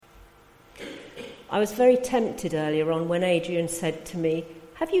I was very tempted earlier on when Adrian said to me,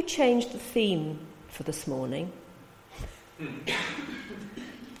 "Have you changed the theme for this morning?"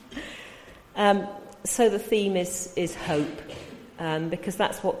 So the theme is hope, because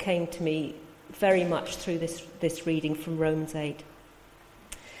that's what came to me very much through this reading from Romans 8.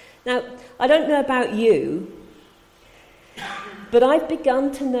 Now, I don't know about you, but I've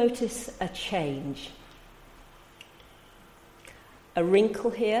begun to notice a change. A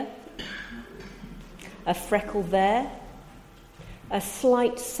wrinkle here, a freckle there, a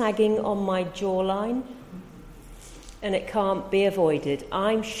slight sagging on my jawline, and it can't be avoided.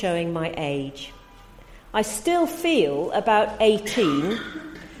 I'm showing my age. I still feel about 18,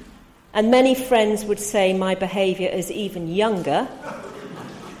 and many friends would say my behaviour is even younger,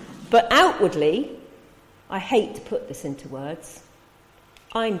 but outwardly, I hate to put this into words,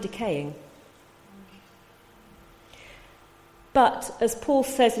 I'm decaying. But, as Paul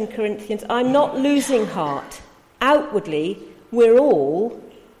says in Corinthians, I'm not losing heart. Outwardly, we're all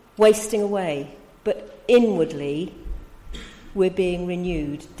wasting away, but inwardly, we're being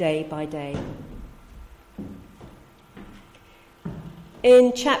renewed day by day.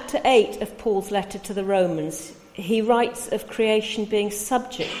 In chapter 8 of Paul's letter to the Romans, he writes of creation being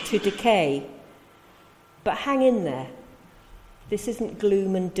subject to decay. But hang in there. This isn't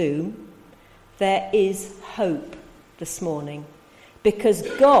gloom and doom. There is hope this morning, because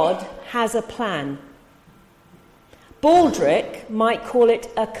God has a plan. Baldrick might call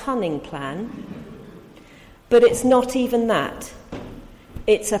it a cunning plan, but it's not even that.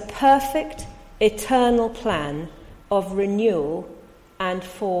 It's a perfect, eternal plan of renewal and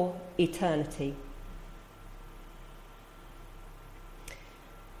for eternity.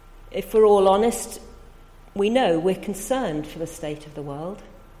 If we're all honest, we know we're concerned for the state of the world.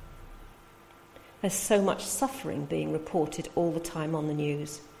 There's so much suffering being reported all the time on the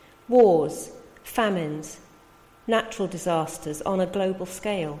news. Wars, famines, natural disasters on a global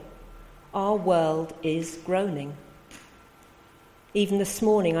scale. Our world is groaning. Even this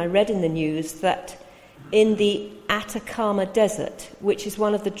morning I read in the news that in the Atacama Desert, which is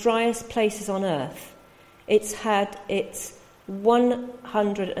one of the driest places on earth, it's had its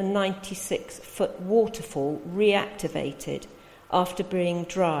 196-foot waterfall reactivated after being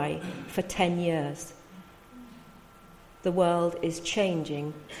dry for 10 years. The world is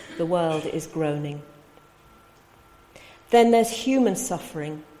changing. The world is groaning. Then there's human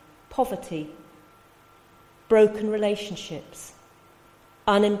suffering, poverty, broken relationships,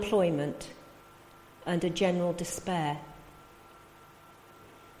 unemployment, and a general despair.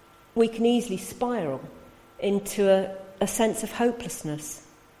 We can easily spiral into a sense of hopelessness.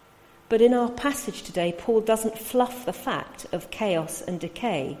 But in our passage today, Paul doesn't fluff the fact of chaos and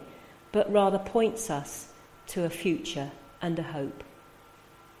decay, but rather points us to a future and a hope.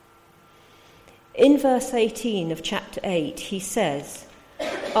 In verse 18 of chapter 8, he says,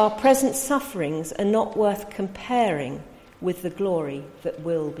 "Our present sufferings are not worth comparing with the glory that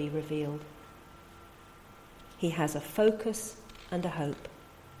will be revealed." He has a focus and a hope.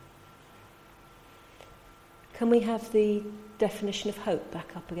 Can we have the definition of hope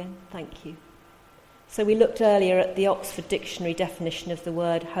back up again? Thank you. So we looked earlier at the Oxford Dictionary definition of the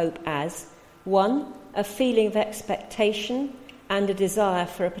word hope as 1, a feeling of expectation and a desire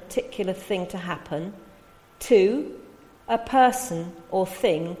for a particular thing to happen. 2, a person or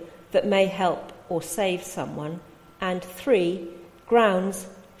thing that may help or save someone. And 3, grounds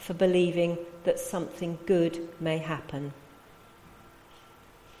for believing that something good may happen.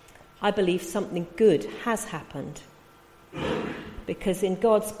 I believe something good has happened, because in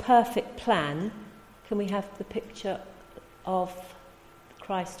God's perfect plan, can we have the picture of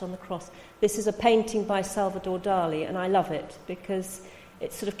Christ on the cross? This is a painting by Salvador Dali, and I love it because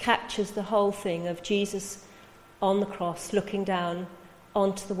it sort of captures the whole thing of Jesus on the cross looking down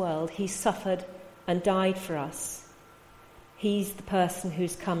onto the world. He suffered and died for us. He's the person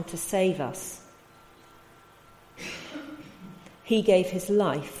who's come to save us. He gave his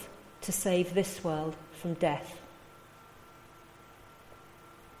life to save this world from death.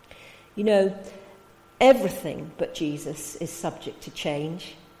 You know, everything but Jesus is subject to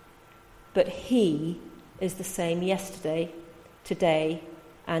change, but he is the same yesterday, today,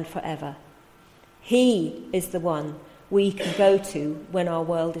 and forever. He is the one we can go to when our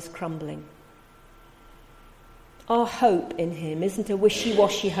world is crumbling. Our hope in him isn't a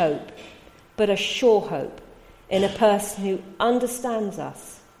wishy-washy hope, but a sure hope in a person who understands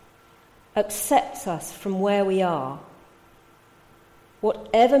us, accepts us from where we are,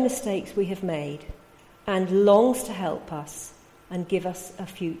 whatever mistakes we have made, and longs to help us and give us a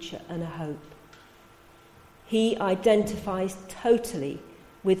future and a hope. He identifies totally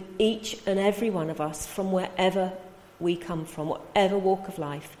with each and every one of us from wherever we come from, whatever walk of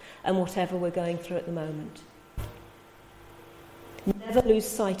life and whatever we're going through at the moment. Never lose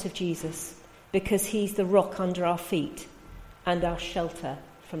sight of Jesus, because he's the rock under our feet and our shelter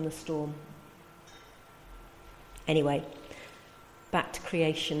from the storm. Anyway, back to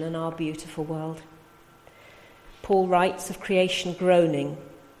creation and our beautiful world. Paul writes of creation groaning,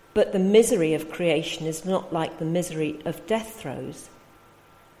 but the misery of creation is not like the misery of death throes,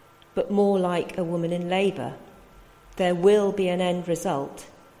 but more like a woman in labour. There will be an end result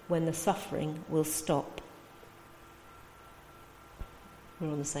when the suffering will stop.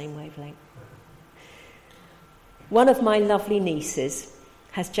 We're on the same wavelength. One of my lovely nieces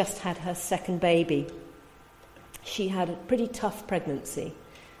has just had her second baby. She had a pretty tough pregnancy,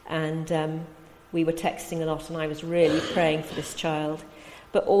 and we were texting a lot, and I was really praying for this child.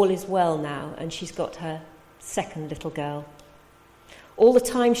 But all is well now, and she's got her second little girl. All the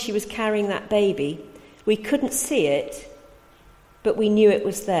time she was carrying that baby, we couldn't see it, but we knew it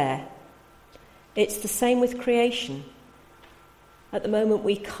was there. It's the same with creation. At the moment,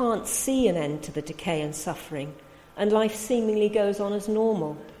 we can't see an end to the decay and suffering, and life seemingly goes on as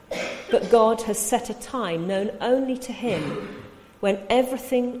normal. But God has set a time known only to him when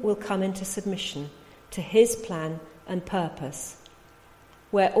everything will come into submission to his plan and purpose,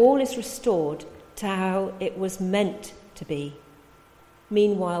 where all is restored to how it was meant to be.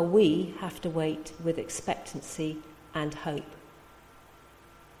 Meanwhile, we have to wait with expectancy and hope.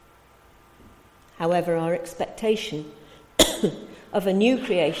 However, our expectation of a new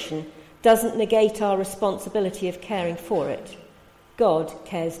creation doesn't negate our responsibility of caring for it. God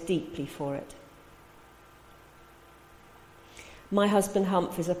cares deeply for it. My husband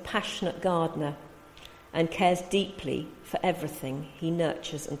Humph is a passionate gardener and cares deeply for everything he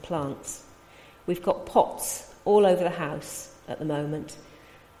nurtures and plants. We've got pots all over the house at the moment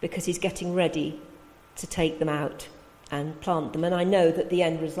because he's getting ready to take them out and plant them, and I know that the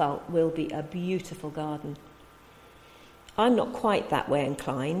end result will be a beautiful garden. I'm not quite that way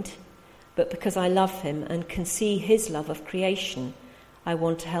inclined, but because I love him and can see his love of creation, I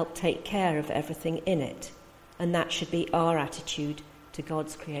want to help take care of everything in it, and that should be our attitude to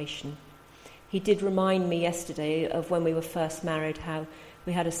God's creation. He did remind me yesterday of when we were first married, how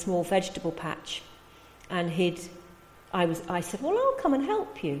we had a small vegetable patch, and I said, well, I'll come and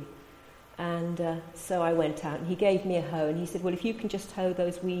help you. And so I went out, and he gave me a hoe, and he said, well, if you can just hoe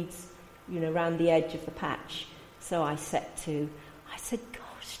those weeds, around the edge of the patch. So I set to. I said,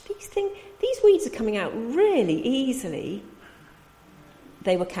 gosh, these weeds are coming out really easily.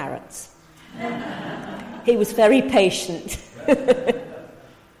 They were carrots. He was very patient.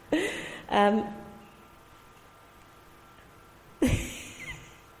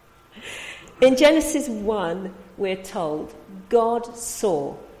 In Genesis 1, we're told, God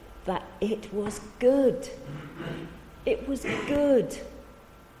saw that it was good. It was good.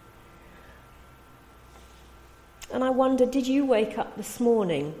 And I wonder, did you wake up this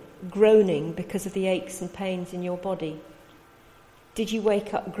morning groaning because of the aches and pains in your body? Did you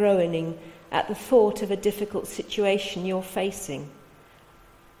wake up groaning at the thought of a difficult situation you're facing?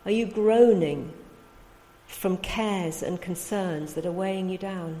 Are you groaning from cares and concerns that are weighing you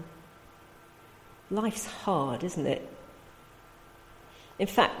down? Life's hard, isn't it? In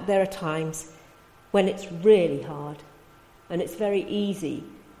fact, there are times when it's really hard, and it's very easy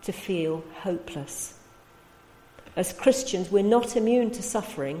to feel hopeless. As Christians, we're not immune to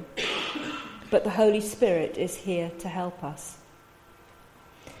suffering, but the Holy Spirit is here to help us.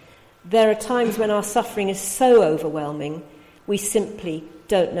 There are times when our suffering is so overwhelming, we simply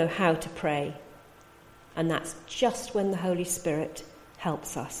don't know how to pray. And that's just when the Holy Spirit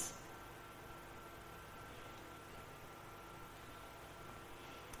helps us.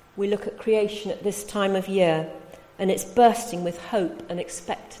 We look at creation at this time of year, and it's bursting with hope and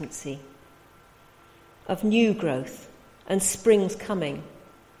expectancy of new growth and spring's coming.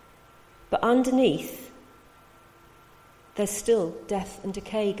 But underneath, there's still death and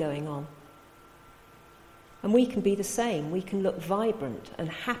decay going on. And we can be the same. We can look vibrant and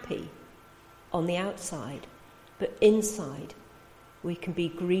happy on the outside, but inside we can be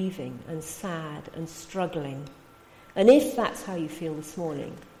grieving and sad and struggling. And if that's how you feel this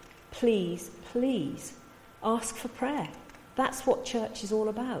morning, please, please ask for prayer. That's what church is all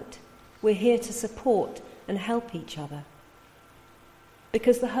about. We're here to support and help each other,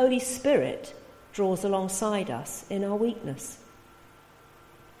 because the Holy Spirit draws alongside us in our weakness.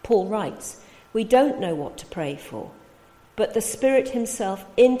 Paul writes, we don't know what to pray for, but the Spirit himself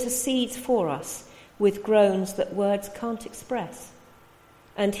intercedes for us with groans that words can't express.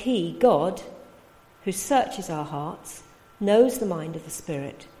 And he, God, who searches our hearts, knows the mind of the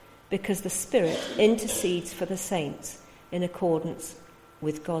Spirit, because the Spirit intercedes for the saints in accordance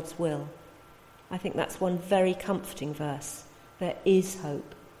with God's will. I think that's one very comforting verse. There is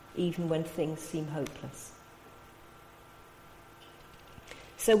hope, even when things seem hopeless.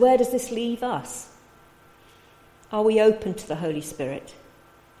 So where does this leave us? Are we open to the Holy Spirit?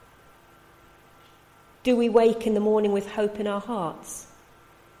 Do we wake in the morning with hope in our hearts?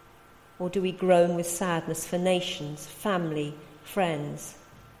 Or do we groan with sadness for nations, family, friends?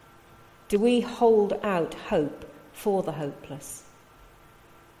 Do we hold out hope for the hopeless?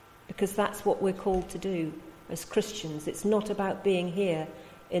 Because that's what we're called to do as Christians. It's not about being here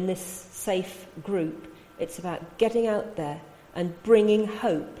in this safe group. It's about getting out there and bringing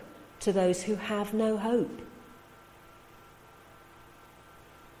hope to those who have no hope.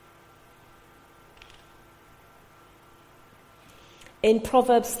 In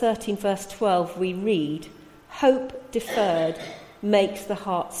Proverbs 13 verse 12 we read, "Hope deferred makes the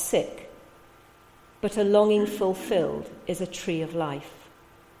heart sick, but a longing fulfilled is a tree of life."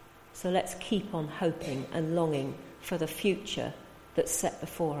 So let's keep on hoping and longing for the future that's set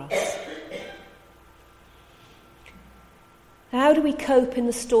before us. How do we cope in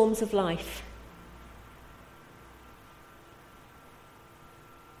the storms of life?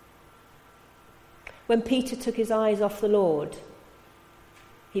 When Peter took his eyes off the Lord,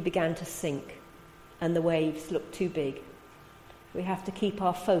 he began to sink and the waves looked too big. We have to keep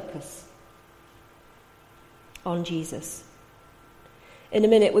our focus on Jesus. In a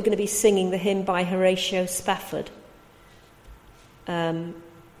minute we're going to be singing the hymn by Horatio Spafford. I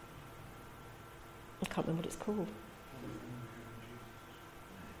can't remember what it's called.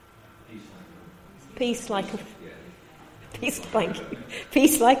 Peace like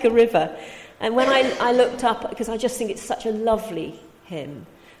a river. And when I looked up, because I just think it's such a lovely hymn,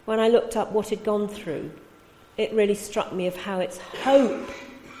 when I looked up what he'd gone through, it really struck me of how it's hope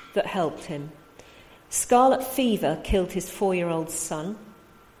that helped him. Scarlet fever killed his 4-year-old son.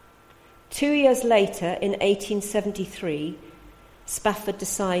 2 years later, in 1873, Spafford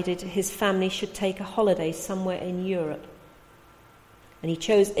decided his family should take a holiday somewhere in Europe. And he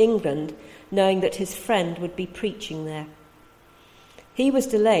chose England, knowing that his friend would be preaching there. He was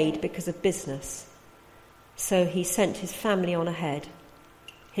delayed because of business, so he sent his family on ahead.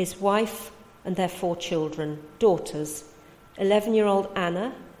 His wife and their 4 children, daughters, 11-year-old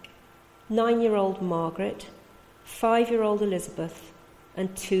Anna, 9-year-old Margaret, 5-year-old Elizabeth,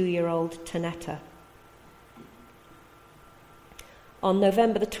 and 2-year-old Tanetta. On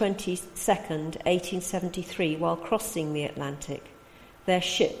November the 22nd, 1873, while crossing the Atlantic, their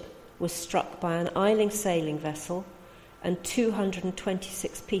ship was struck by an Eiling sailing vessel and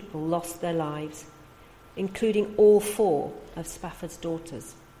 226 people lost their lives, including all 4 of Spafford's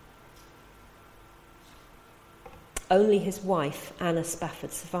daughters. Only his wife, Anna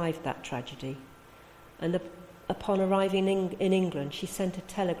Spafford, survived that tragedy, and upon arriving in England, she sent a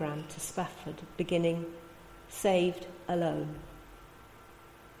telegram to Spafford beginning, "Saved alone."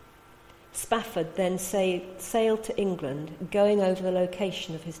 Spafford then sailed to England, going over the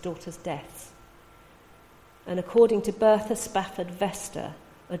location of his daughter's deaths. And according to Bertha Spafford Vester,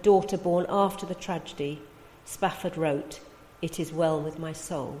 a daughter born after the tragedy, Spafford wrote, "It is well with my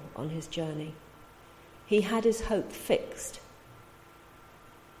soul," on his journey. He had his hope fixed.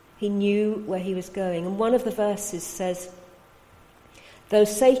 He knew where he was going. And one of the verses says, "Though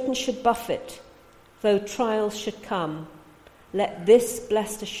Satan should buffet, though trials should come, let this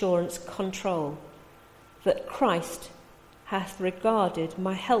blessed assurance control, that Christ hath regarded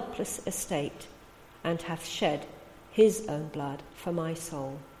my helpless estate, and hath shed his own blood for my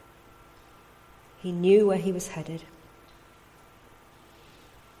soul." He knew where he was headed.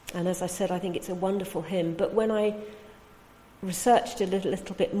 And as I said, I think it's a wonderful hymn. But when I researched a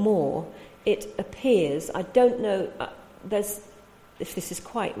little bit more, it appears, I don't know if this is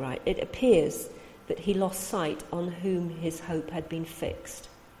quite right, it appears that he lost sight on whom his hope had been fixed,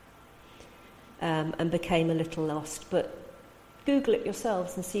 and became a little lost. But Google it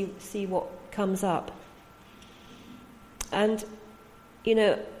yourselves and see what comes up. And, you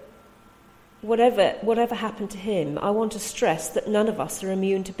know, whatever happened to him, I want to stress that none of us are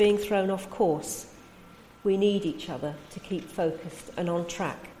immune to being thrown off course. We need each other to keep focused and on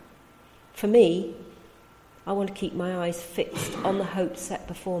track. For me, I want to keep my eyes fixed on the hope set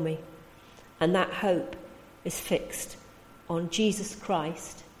before me. And that hope is fixed on Jesus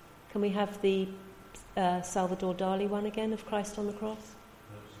Christ. Can we have the Salvador Dali one again of Christ on the cross?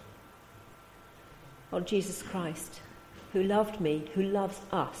 On Jesus Christ, who loved me, who loves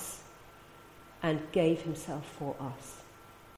us, and gave himself for us.